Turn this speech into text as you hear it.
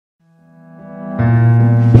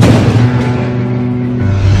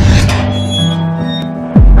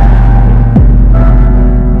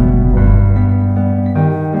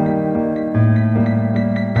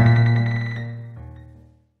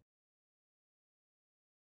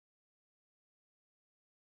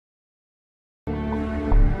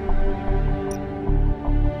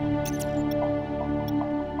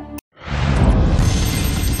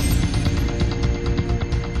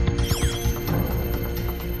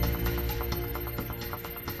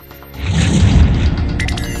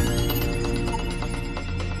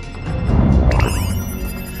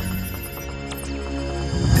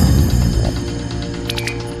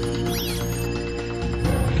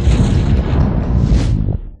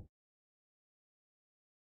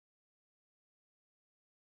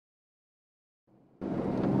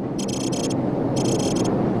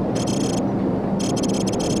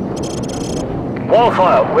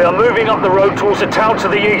Wildfire, we are moving up the road towards a town to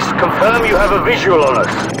the east. Confirm you have a visual on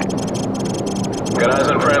us. Got eyes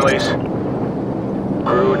on friendlies.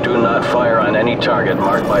 Crew, do not fire on any target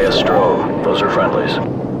marked by a strobe. Those are friendlies.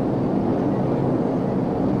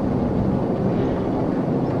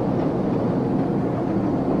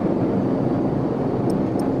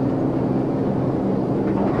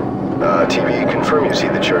 TV, confirm you see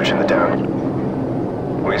the church in the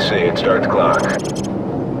town. We see it. Start the clock.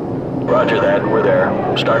 Roger that. We're there.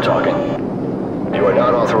 Start talking. You are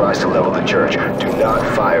not authorized to level the church. Do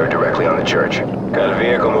not fire directly on the church. Got a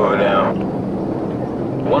vehicle moving now.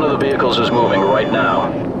 One of the vehicles is moving right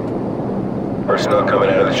now. Personnel coming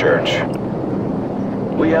out of the church.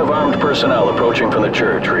 We have armed personnel approaching from the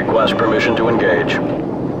church. Request permission to engage.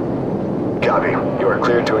 Copy. You are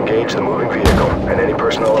cleared to engage the moving vehicle and any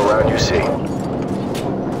personnel around you see.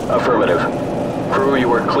 Affirmative. Crew,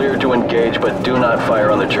 you are cleared to engage, but do not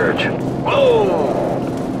fire on the church. Whoa!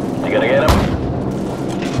 You gonna get him?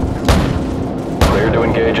 Cleared to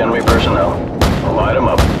engage enemy personnel. Light him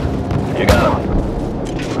up. You got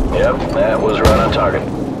him. Yep, that was right on target.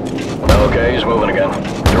 Okay, he's moving again.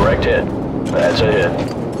 Direct hit. That's a hit.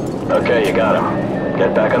 Okay, you got him.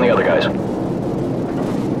 Get back on the other guys.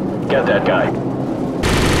 Get that guy.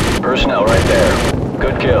 Personnel right there.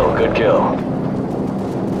 Good kill, good kill.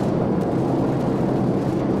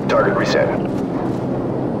 Target reset.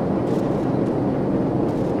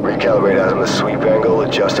 Recalibrate as on the sweep angle,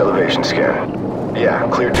 adjust elevation scan. Yeah,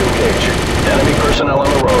 cleared to engage. Enemy personnel on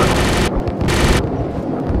the road.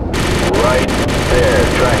 Right there,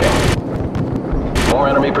 tracking. More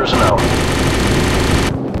enemy personnel.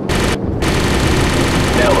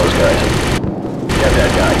 Nail those guys. Get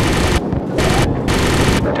that guy.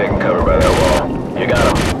 They're taking cover by that wall. You got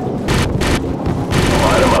him.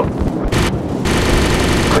 Light him up.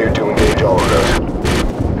 Cleared to engage all of those.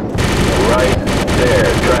 Right there,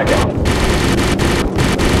 tracking.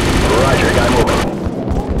 Roger, guy moving.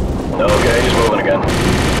 Okay, he's moving again.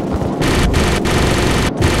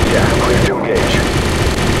 Yeah, cleared to engage.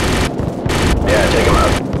 Yeah, take him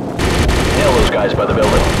out. Nail those guys by the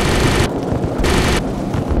building.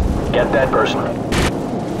 Get that person.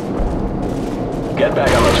 Get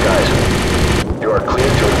back on those guys. You are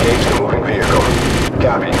cleared to engage the moving vehicle.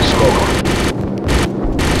 Copy, smoke them.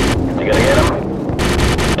 You gonna get him?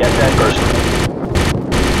 Get that person.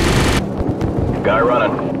 Guy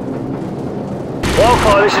running.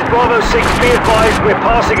 Wildfire, this is Bravo 6. Be advised, we're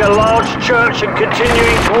passing a large church and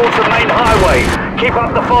continuing towards the main highway. Keep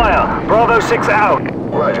up the fire. Bravo 6 out.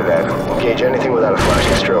 Roger that. Engage anything without a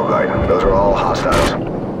flashing strobe light. Those are all hostiles.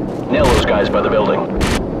 Nail those guys by the building.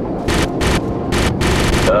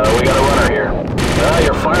 We got a runner here.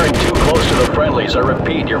 You're firing too close to the friendlies. I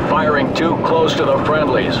repeat, you're firing too close to the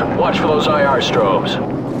friendlies. Watch for those IR strobes.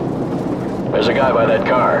 There's a guy by that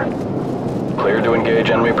car. Cleared to engage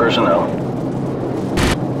enemy personnel.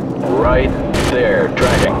 Right there,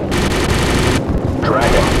 tracking.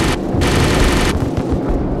 Tracking.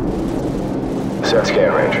 Set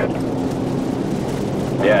scan range.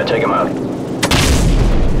 Yeah, take him out.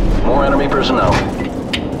 More enemy personnel.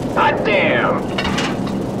 Hot damn!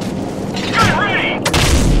 Gun ready!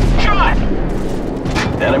 Shot!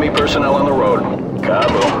 Enemy personnel on the road.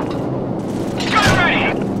 Kaboom. Gun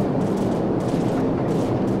ready!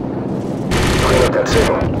 Clean up that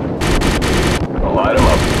signal. Light him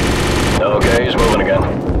up. Okay, he's moving again.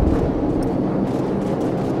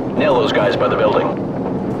 Nail those guys by the building.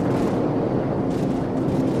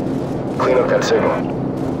 Clean up that signal.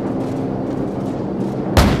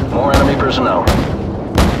 More enemy personnel.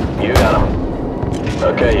 You got him.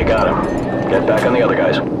 Okay, you got him. Get back on the other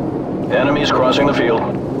guys. Enemies crossing the field.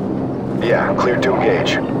 Yeah, cleared to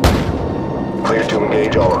engage. Cleared to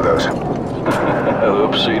engage all of those.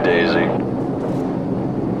 Oopsie daisy.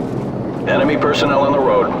 Enemy personnel on the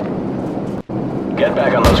road. Get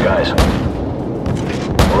back on those guys.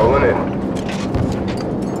 Rolling in.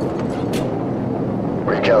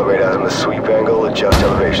 Recalibrate as on the sweep angle, adjust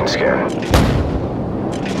elevation scan.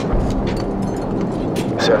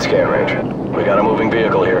 Set scan range. We got a moving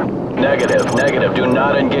vehicle here. Negative, negative. Do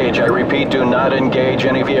not engage. I repeat, do not engage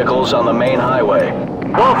any vehicles on the main highway.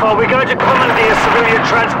 Wildfire, we're going to commandeer civilian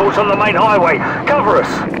transports on the main highway. Cover us.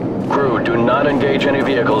 Crew, do not engage any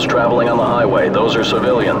vehicles traveling on the highway. Those are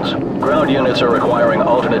civilians. Ground units are requiring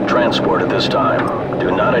alternate transport at this time.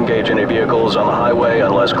 Do not engage any vehicles on the highway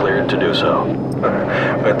unless cleared to do so.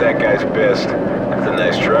 But that guy's pissed. It's a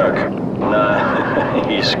nice truck. Nah,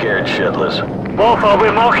 he's scared shitless. Wildfire,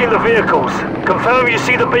 we're marking the vehicles. Confirm you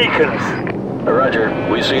see the beacons. Roger,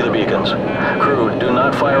 we see the beacons. Crew, do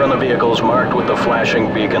not fire on the vehicles marked with the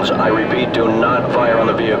flashing beacons. I repeat, do not fire on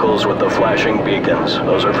the vehicles with the flashing beacons.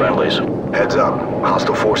 Those are friendlies. Heads up.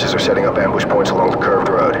 Hostile forces are setting up ambush points along the curved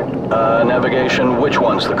road. Navigation, which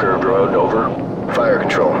one's the curved road? Over. Fire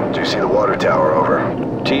control, do you see the water tower? Over.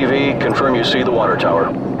 TV, confirm you see the water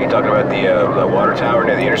tower. You talking about the water tower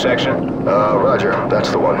near the intersection? Roger,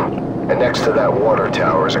 that's the one. And next to that water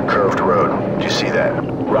tower is a curved road. Do you see that?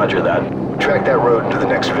 Roger that. Track that road into the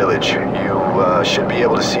next village. You should be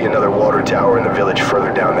able to see another water tower in the village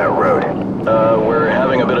further down that road. We're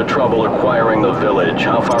having a bit of trouble acquiring the village.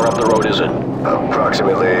 How far up the road is it?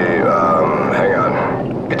 Approximately, hang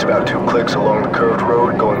on. It's about 2 clicks along the curved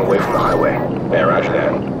road going away from the highway. Yeah, roger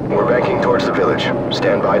that. We're banking towards the village.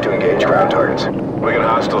 Stand by to engage ground targets. We got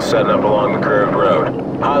hostiles setting up along the curved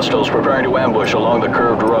road. Hostiles preparing to ambush along the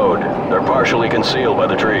curved road. They're partially concealed by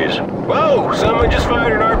the trees. Whoa! Someone just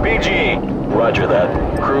fired an RPG! Roger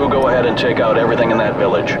that. Crew, go ahead and take out everything in that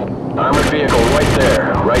village. Armored vehicle right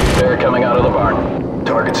there coming out of the barn.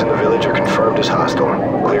 Targets in the village are confirmed as hostile.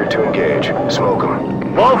 Cleared to engage. Smoke them.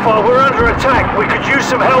 Δบํ, we're under attack. We could use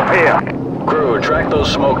some help here. Crew, track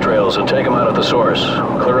those smoke trails and take them out at the source.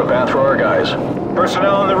 Clear a path for our guys.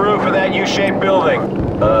 Personnel on the roof of that U-shaped building.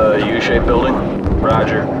 U-shaped building?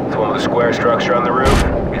 Roger. It's the one with the square structure on the roof.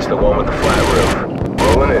 It's the one with the flat roof.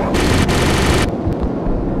 Rolling in.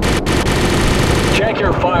 Check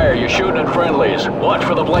your fire. You're shooting at friendlies. Watch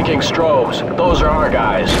for the blinking strobes. Those are our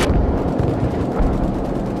guys.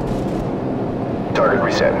 Target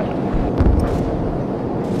reset.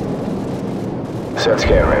 Set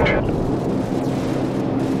scan range.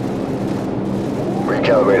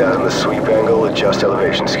 Recalibrate as in the sweep angle, adjust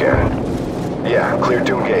elevation scan. Yeah, cleared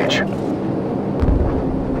to engage.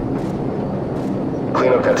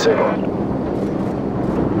 Clean up that signal.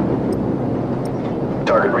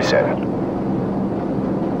 Target reset.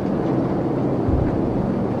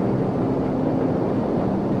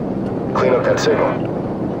 Clean up that signal.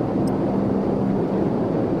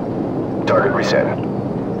 Target reset.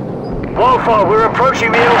 Δบํ, we're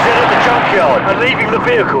approaching the LZ at the junkyard and leaving the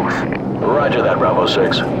vehicles. Roger that, Bravo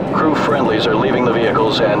 6. Crew friendlies are leaving the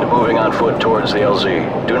vehicles and moving on foot towards the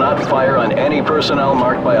LZ. Do not fire on any personnel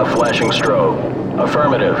marked by a flashing strobe.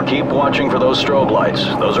 Affirmative. Keep watching for those strobe lights.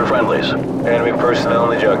 Those are friendlies. Enemy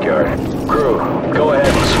personnel in the junkyard. Crew, go ahead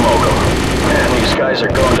and smoke them. Man, these guys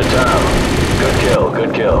are going to town. Good kill,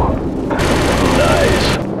 good kill.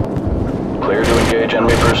 Nice. Clear to engage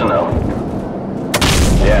enemy personnel.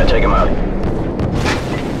 Yeah, take him out.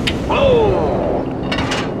 Whoa!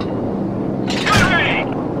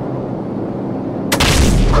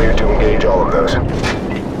 Clear to engage all of those.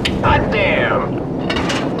 Hot damn!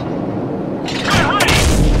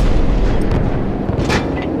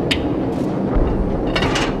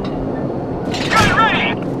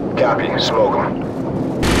 Copy. Smoke them.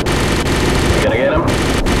 You gonna get him?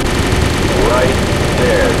 Right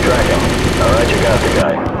there, tracking. Alright, you got the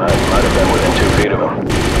guy. I might have been within 2 feet of him.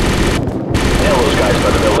 Nail those guys by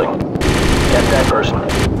the building. Get that person.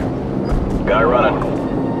 Guy running.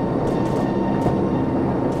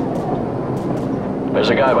 There's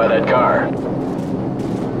a guy by that car.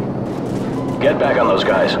 Get back on those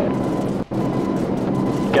guys.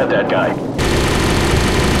 Get that guy.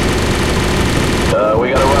 We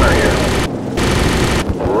got a runner here.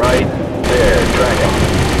 Right there, tracking.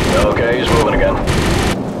 Okay, he's moving again.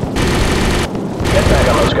 Get back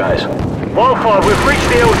on those guys. Δบํ, we've reached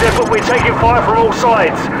the LZ, but we're taking fire from all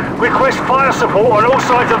sides. Request fire support on all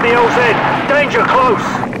sides of the LZ. Danger close.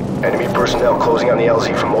 Enemy personnel closing on the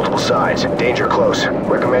LZ from multiple sides. Danger close.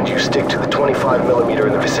 Recommend you stick to the 25mm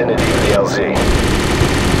in the vicinity of the LZ.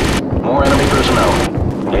 More enemy personnel.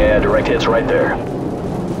 Yeah, direct hits right there.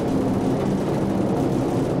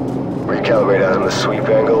 Recalibrate as in the sweep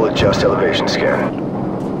angle, adjust elevation scan.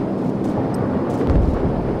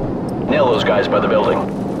 Nail those guys by the building.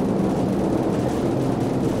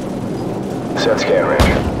 Set scan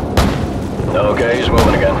range. Okay, he's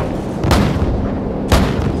moving again.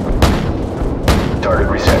 Target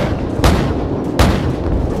reset.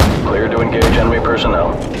 Clear to engage enemy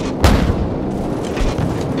personnel.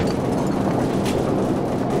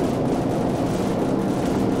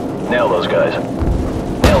 Nail those guys.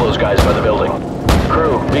 Nail those guys by the building.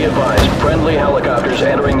 Crew, be advised, friendly helicopters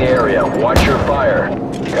entering the area. Watch your fire.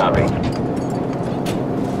 Copy.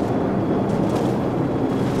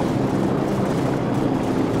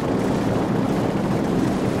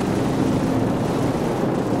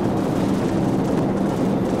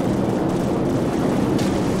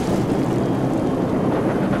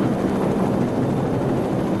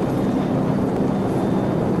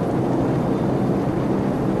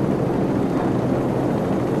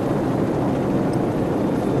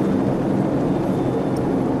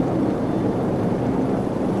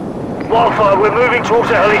 moving towards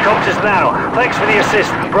the helicopters now. Thanks for the assist.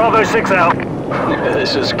 Bravo 6 out.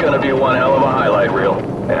 This is gonna be one hell of a highlight reel.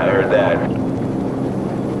 Yeah, I heard that.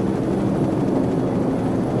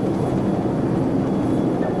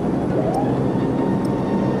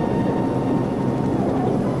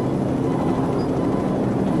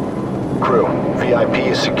 Crew, VIP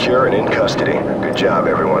is secure and in custody. Good job,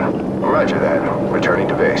 everyone. Roger that. Returning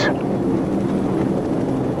to base.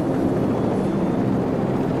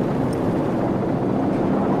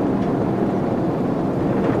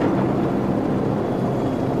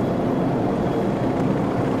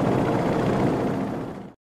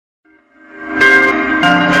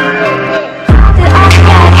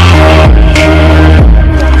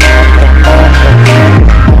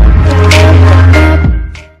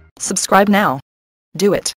 Subscribe now.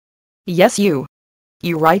 Do it. Yes, you.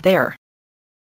 You right there.